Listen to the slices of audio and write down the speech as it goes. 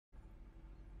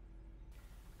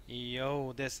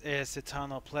Yo, this is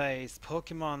Eternal Plays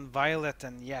Pokemon Violet,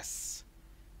 and yes,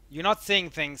 you're not seeing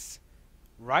things.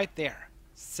 Right there,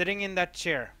 sitting in that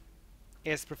chair,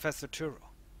 is Professor Turo.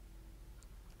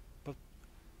 But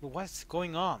what's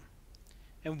going on?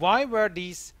 And why were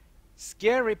these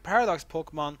scary paradox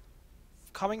Pokemon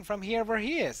coming from here where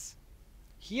he is?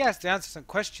 He has to answer some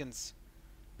questions,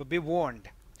 but be warned,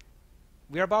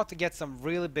 we're about to get some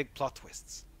really big plot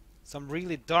twists. Some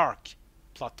really dark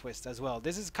plot twist as well.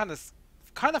 This is kind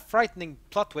of frightening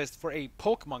plot twist for a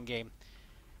Pokemon game.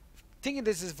 Thinking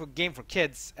this is a game for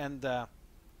kids, and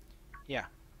yeah,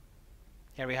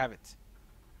 here we have it.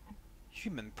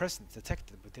 Human presence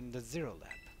detected within the Zero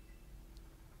Lab.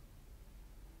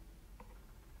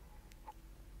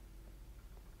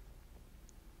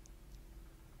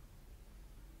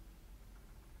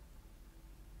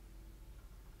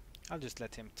 I'll just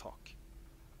let him talk.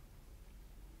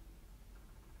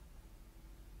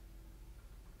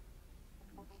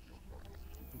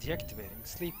 Deactivating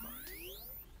sleep mode.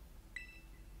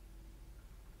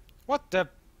 What the?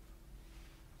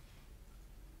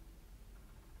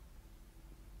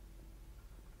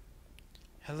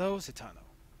 Hello, Citano.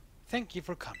 Thank you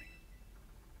for coming.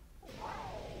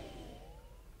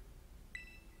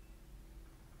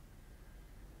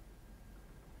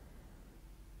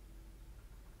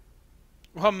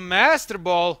 A Master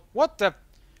Ball? What the?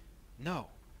 No.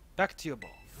 Back to your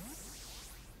ball.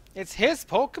 It's his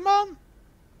Pokemon?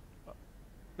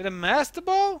 With a Master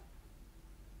Ball?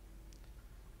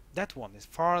 That one is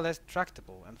far less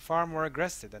tractable and far more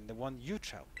aggressive than the one you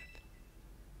traveled with.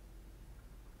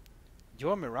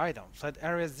 Your Miraidon fled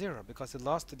Area Zero because it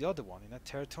lost to the other one in a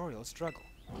territorial struggle.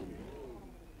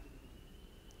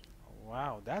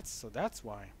 Wow, that's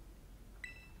why.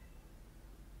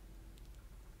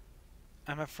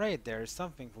 I'm afraid there is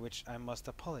something for which I must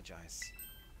apologize.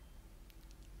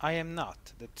 I am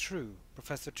not the true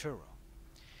Professor Turo.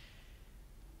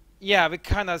 Yeah, we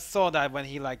kinda saw that when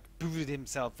he like booted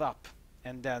himself up,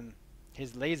 and then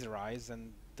his laser eyes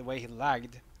and the way he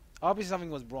lagged. Obviously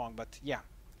something was wrong, but yeah.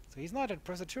 So he's not a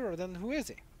Professor Turo, then who is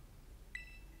he?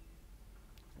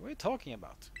 What are you talking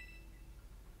about?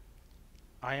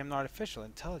 I am an artificial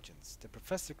intelligence the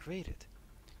Professor created,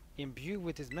 imbued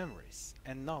with his memories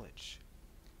and knowledge.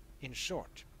 In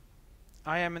short,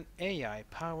 I am an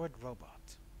AI-powered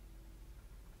robot.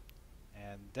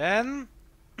 And then,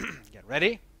 get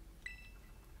ready.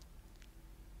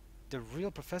 The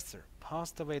real Professor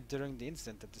passed away during the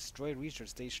incident that destroyed Research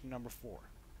Station number 4.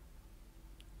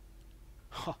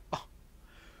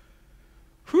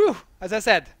 Whew! As I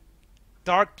said,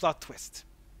 dark plot twist.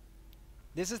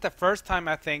 This is the first time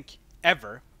I think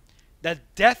ever that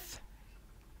death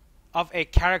of a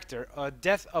character, or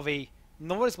death of a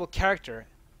noticeable character,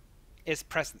 is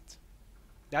present.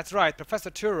 That's right, Professor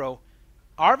Turo,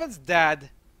 Arven's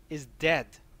dad, is dead.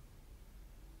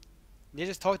 They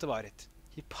just talked about it.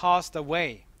 He passed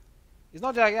away. It's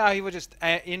not like he was just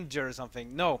injured or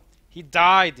something. No, he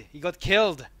died. He got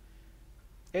killed.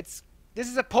 This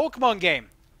is a Pokemon game.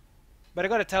 But I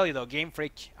gotta tell you though, Game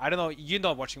Freak, I don't know, you're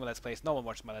not watching my Let's Plays, no one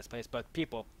watching my Let's Plays, but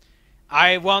people,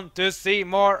 I want to see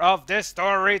more of this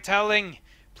storytelling.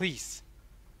 Please.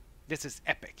 This is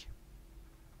epic.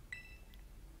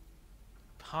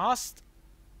 Passed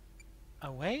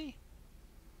away?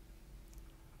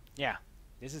 Yeah,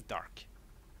 this is dark.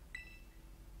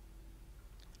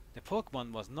 The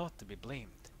Pokemon was not to be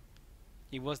blamed.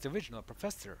 It was the original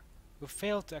Professor who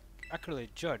failed to accurately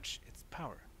judge its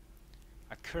power.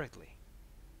 Accurately.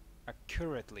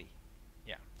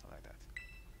 Yeah, something like that.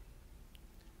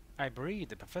 I believe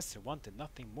the Professor wanted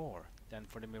nothing more than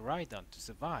for the Miraidon to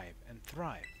survive and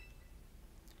thrive.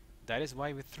 That is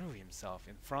why he threw himself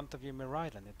in front of your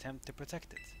Miraidon in an attempt to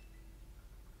protect it.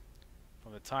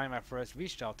 From the time I first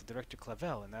reached out to Director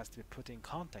Clavel and asked to be put in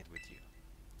contact with you,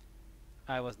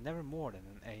 I was never more than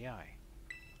an AI.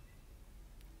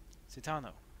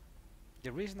 Citano,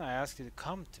 the reason I asked you to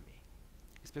come to me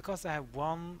is because I have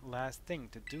one last thing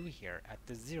to do here at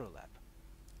the Zero Lab,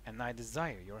 and I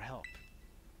desire your help.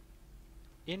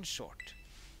 In short,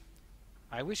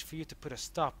 I wish for you to put a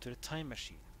stop to the time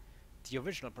machine the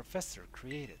original Professor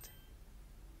created.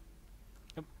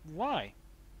 Why?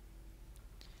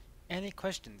 Any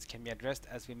questions can be addressed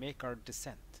as we make our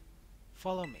descent.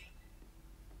 Follow me.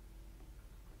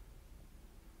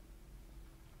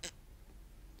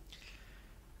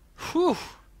 Whew!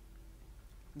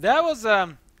 That was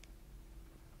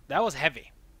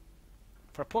heavy.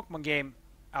 For a Pokemon game,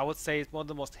 I would say it's one of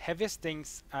the most heaviest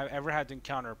things I've ever had to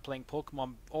encounter playing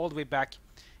Pokemon all the way back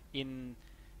in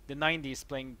the 90s,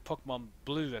 playing Pokemon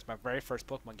Blue as my very first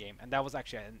Pokemon game, and that was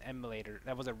actually an emulator.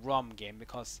 That was a ROM game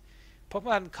because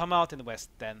Pokemon hadn't come out in the West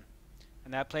then,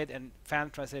 and I played a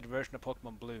fan-translated version of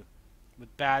Pokemon Blue,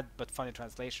 with bad but funny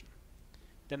translation.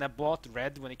 Then I bought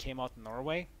Red when it came out in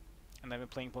Norway, and I've been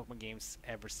playing Pokemon games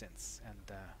ever since.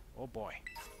 And oh boy.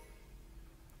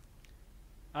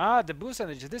 Ah, the boost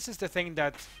energy. This is the thing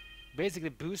that basically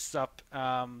boosts up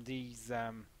these.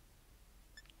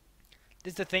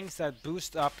 This is the things that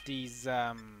boost up these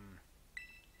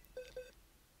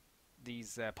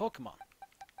Pokemon.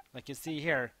 Like you see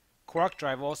here, Quark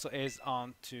Drive also is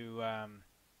on to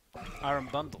Iron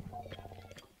Bundle.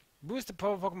 Boost the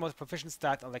Pokemon's proficient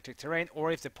stat electric terrain,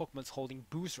 or if the Pokemon's holding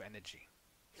booster energy.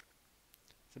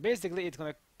 So basically it's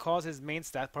going to cause his main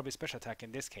stat, probably special attack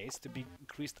in this case, to be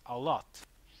increased a lot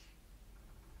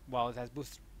while it has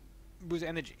boost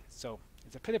energy. So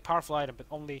it's a pretty powerful item, but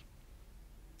only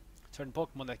certain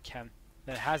Pokemon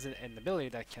that has an ability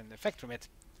that can affect from it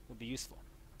will be useful.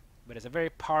 But it's a very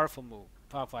powerful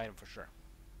item for sure.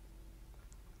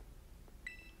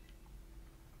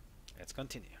 Let's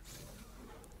continue.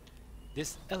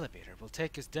 This elevator will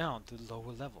take us down to the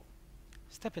lower level.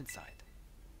 Step inside.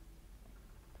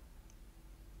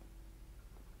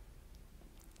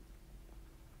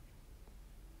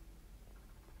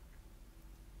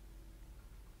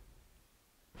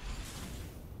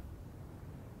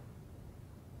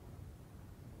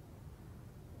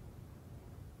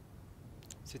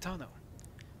 Citano,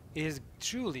 it is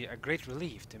truly a great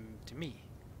relief to me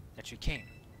that you came.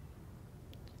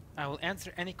 I will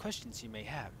answer any questions you may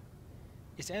have.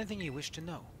 Is there anything you wish to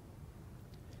know?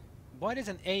 What is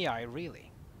an AI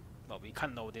really? Well, we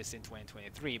can't know this in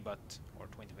 2023, or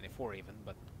 2024 even,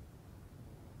 but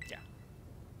yeah.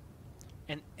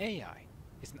 An AI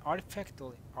is an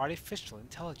artificial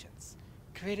intelligence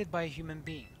created by a human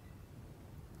being.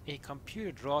 A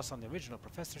computer draws on the original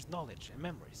professor's knowledge and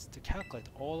memories to calculate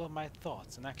all of my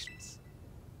thoughts and actions.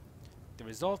 The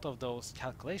result of those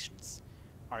calculations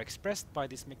are expressed by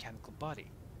this mechanical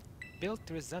body, built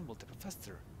to resemble the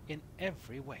professor in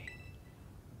every way.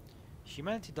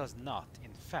 Humanity does not,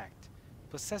 in fact,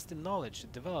 possess the knowledge to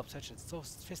develop such a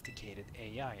sophisticated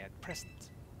AI at present.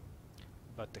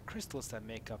 But the crystals that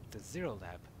make up the Zero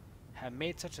Lab have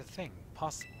made such a thing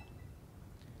possible.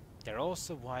 They're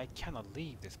also why I cannot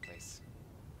leave this place.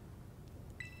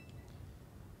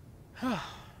 Oh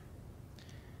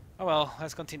well,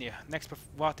 let's continue. Next,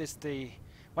 what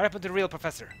happened to the real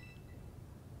professor?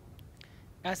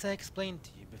 As I explained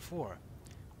to you before,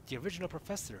 the original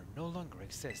professor no longer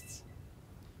exists.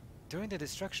 During the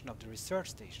destruction of the research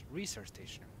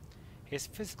station, his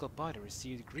physical body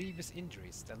received grievous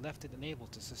injuries that left it unable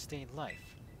to sustain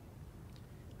life.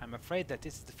 I'm afraid that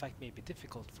this fact may be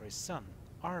difficult for his son,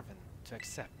 Arvin, to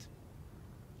accept.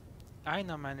 I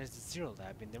now manage the Zero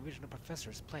Lab in the original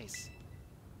professor's place.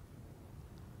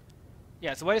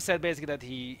 Yeah, so what he said basically that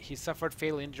he suffered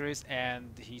fatal injuries and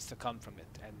he succumbed from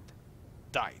it and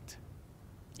died.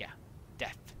 Yeah,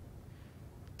 death.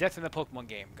 Death in a Pokemon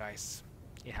game, guys.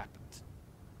 It happened.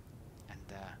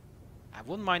 And I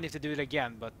wouldn't mind if they do it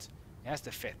again, but it has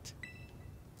to fit.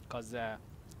 Because the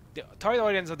target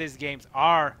audience of these games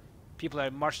are people that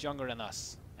are much younger than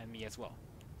us, and me as well.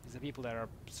 These are people that are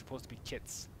supposed to be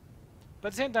kids. But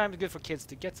at the same time, it's good for kids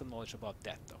to get some knowledge about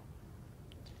death, though.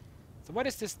 So what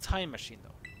is this time machine,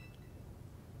 though?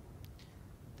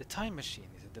 The time machine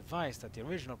is a device that the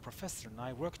original professor and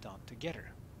I worked on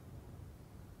together.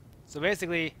 So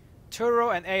basically,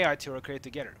 Turo and AI Turo created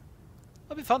together.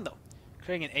 That'll be fun, though.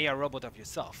 Creating an AI robot of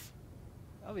yourself.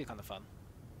 That'll be kind of fun.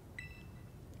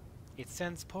 It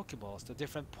sends Pokeballs to a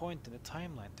different point in the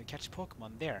timeline to catch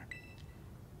Pokemon there.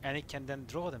 And it can then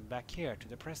draw them back here to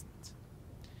the present.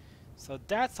 So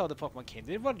that's how the Pokemon came.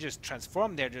 They didn't just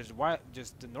transform there just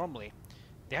normally.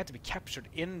 They had to be captured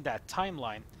in that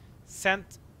timeline,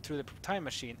 sent through the time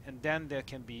machine, and then they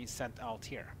can be sent out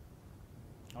here.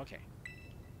 Okay.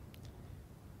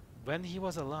 When he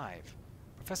was alive,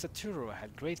 Professor Turo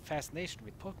had great fascination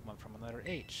with Pokemon from another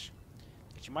age,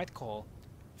 which you might call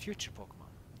future Pokemon.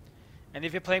 And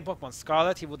if you're playing Pokemon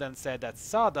Scarlet, he would then say that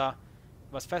Sada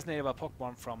was fascinated by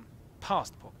Pokemon from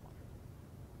past Pokemon.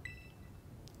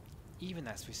 Even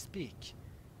as we speak,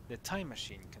 the time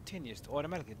machine continues to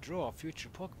automatically draw future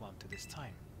Pokemon to this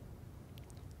time.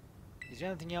 Is there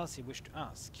anything else you wish to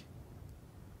ask?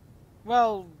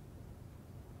 Well,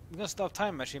 we're gonna stop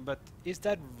time machine, but is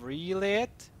that really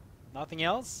it? Nothing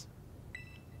else?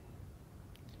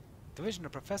 The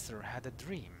original professor had a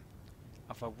dream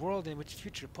of a world in which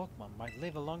future Pokemon might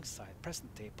live alongside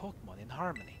present-day Pokemon in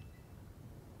harmony.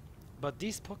 But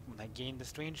these Pokemon had gained a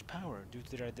strange power due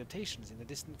to their adaptations in the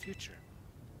distant future.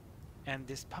 And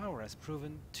this power has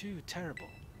proven too terrible.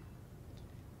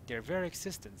 Their very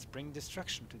existence brings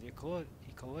destruction to the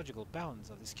ecological balance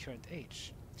of this current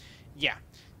age. Yeah,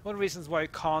 one of the reasons why you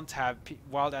can't have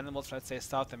wild animals, let's say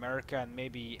South America and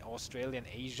maybe Australia and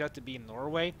Asia, to be in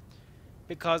Norway,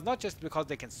 because not just because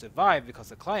they can survive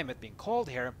because of the climate being cold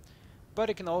here, but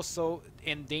it can also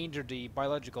endanger the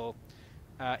biological,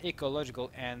 ecological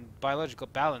and biological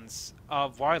balance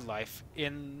of wildlife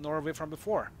in Norway from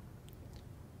before.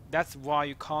 That's why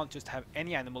you can't just have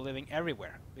any animal living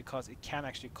everywhere, because it can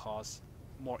actually cause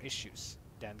more issues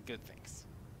than good things.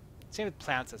 Same with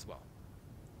plants as well.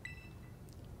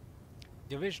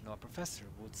 The original professor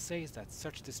would say that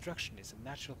such destruction is a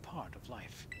natural part of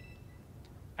life.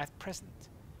 At present,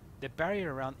 the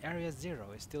barrier around Area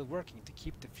Zero is still working to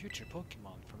keep the future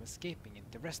Pokémon from escaping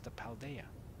into the rest of Paldea.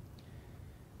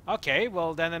 Okay,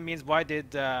 well then it means why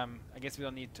did, I guess we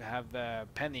don't need to have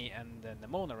Penny and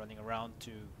Nemona running around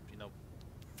to, you know,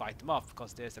 fight them off,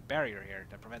 because there's a barrier here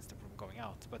that prevents them from going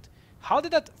out. But how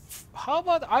did that, how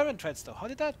about Iron Threads though? How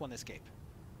did that one escape?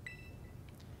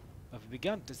 We've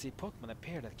begun to see Pokémon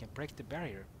appear that can break the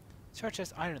barrier, such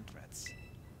as Iron Threads.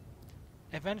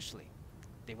 Eventually,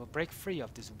 they will break free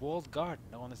of this walled garden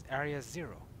known as Area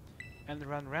Zero and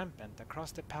run rampant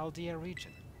across the Paldea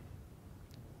region.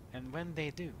 And when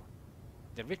they do,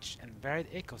 the rich and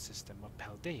varied ecosystem of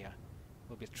Paldea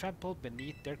will be trampled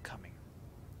beneath their coming.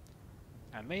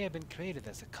 I may have been created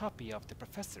as a copy of the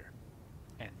Professor,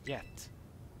 and yet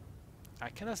I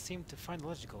cannot seem to find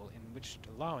logical in which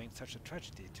allowing such a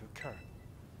tragedy to occur.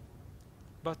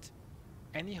 But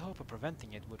any hope of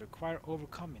preventing it would require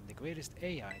overcoming the greatest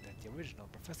AI that the original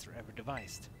Professor ever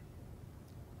devised.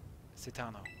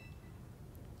 Citano,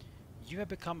 you have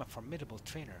become a formidable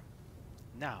trainer.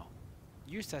 Now,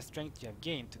 use that strength you have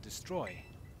gained to destroy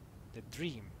the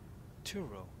dream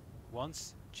Turo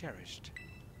once cherished.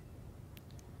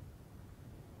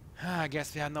 I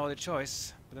guess we have no other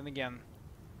choice, but then again,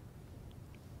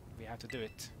 we have to do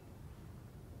it.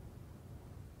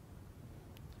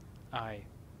 I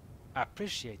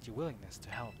appreciate your willingness to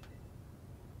help.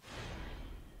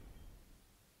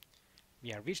 We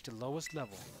have reached the lowest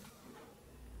level.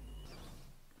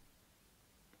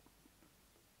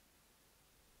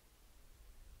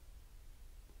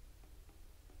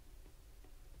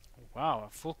 Wow, a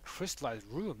full crystallized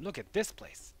room. Look at this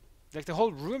place. Like the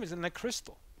whole room is in like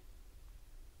crystal.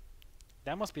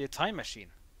 That must be a time machine,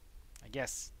 I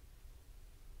guess.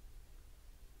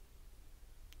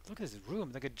 Look at this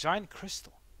room, like a giant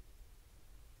crystal.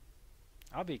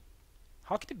 How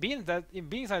could it be in that?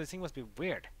 Being inside this thing must be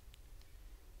weird.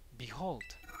 Behold,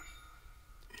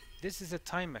 this is a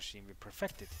time machine we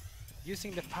perfected,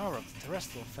 using the power of the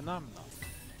terrestrial phenomenon.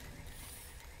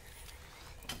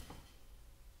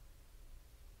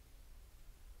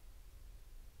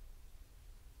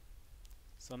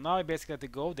 So now I basically have to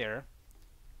go there,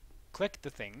 click the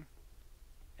thing,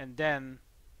 and then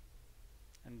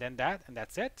that, and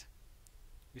that's it.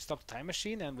 We stop the time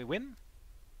machine and we win.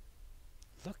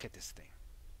 Look at this thing.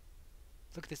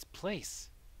 Look at this place.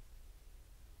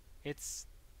 It's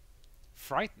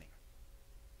frightening.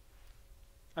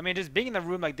 I mean, just being in a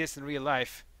room like this in real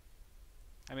life,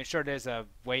 I mean, sure, there's a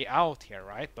way out here,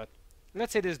 right? But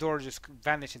let's say this door just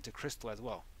vanished into crystal as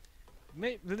well.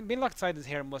 Being locked inside this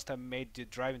here must have made you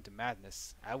drive into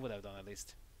madness. I would have done at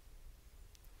least.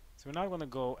 So we're now going to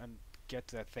go and get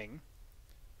to that thing.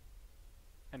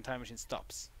 And time machine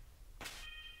stops.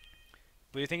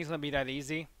 But you think it's going to be that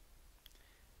easy?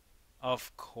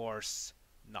 Of course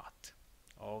not.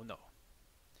 Oh no.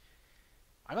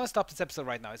 I'm going to stop this episode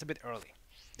right now. It's a bit early.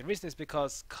 The reason is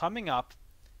because coming up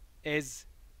is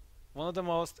one of the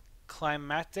most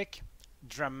climatic,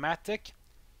 dramatic,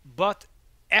 but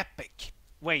epic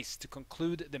ways to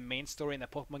conclude the main story in a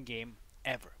Pokemon game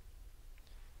ever.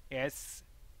 It's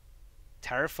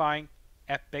terrifying,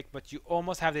 epic, but you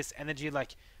almost have this energy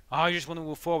like, oh, you just want to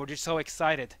move forward, you're so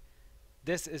excited.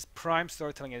 This is prime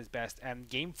storytelling at its best, and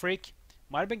Game Freak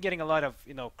might have been getting a lot of,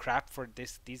 you know, crap for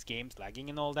these games lagging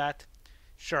and all that.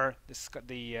 Sure,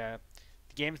 the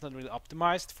game is not really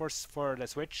optimized for the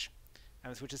Switch,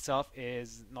 and the Switch itself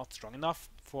is not strong enough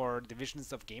for the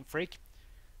visions of Game Freak,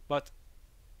 but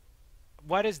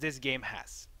what is this game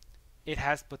has? It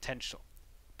has potential.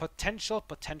 Potential.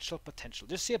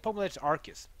 Just see a Pokemon Legends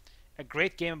Arceus. A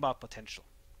great game about potential.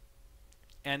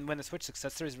 And when the Switch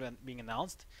successor is being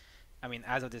announced, I mean,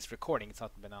 as of this recording, it's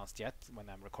not been announced yet when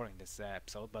I'm recording this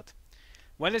episode, but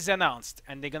when it's announced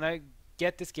and they're gonna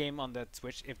get this game on the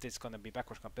Switch, if it's gonna be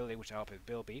backwards compatibility, which I hope it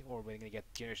will be, or we're gonna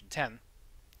get Generation 10,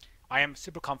 I am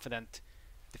super confident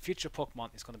the future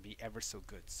Pokemon is gonna be ever so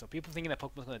good. So people thinking that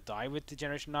Pokemon is gonna die with the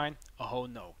Generation 9, oh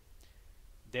no.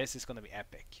 This is gonna be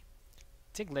epic.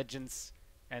 Take Legends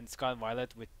and Scarlet and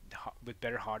Violet with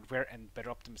better hardware and better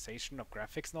optimization of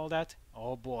graphics and all that.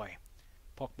 Oh boy,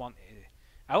 Pokemon.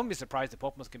 I wouldn't be surprised if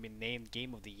Pokemon's gonna be named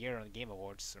Game of the Year on Game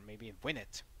Awards, or maybe win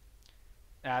it.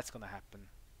 That's gonna happen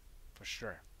for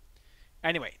sure.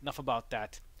 Anyway, enough about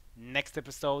that. Next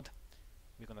episode,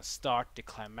 we're gonna start the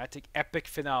climatic epic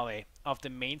finale of the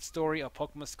main story of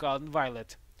Pokemon Scarlet and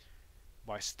Violet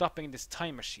by stopping this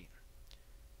time machine.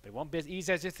 But it won't be as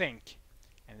easy as you think,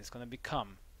 and it's gonna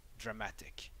become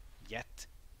dramatic, yet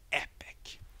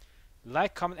epic.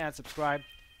 Like, comment, and subscribe.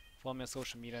 Follow me on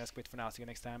social media. That's great for now. See you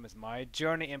next time as my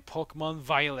journey in Pokemon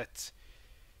Violet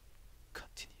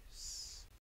continues.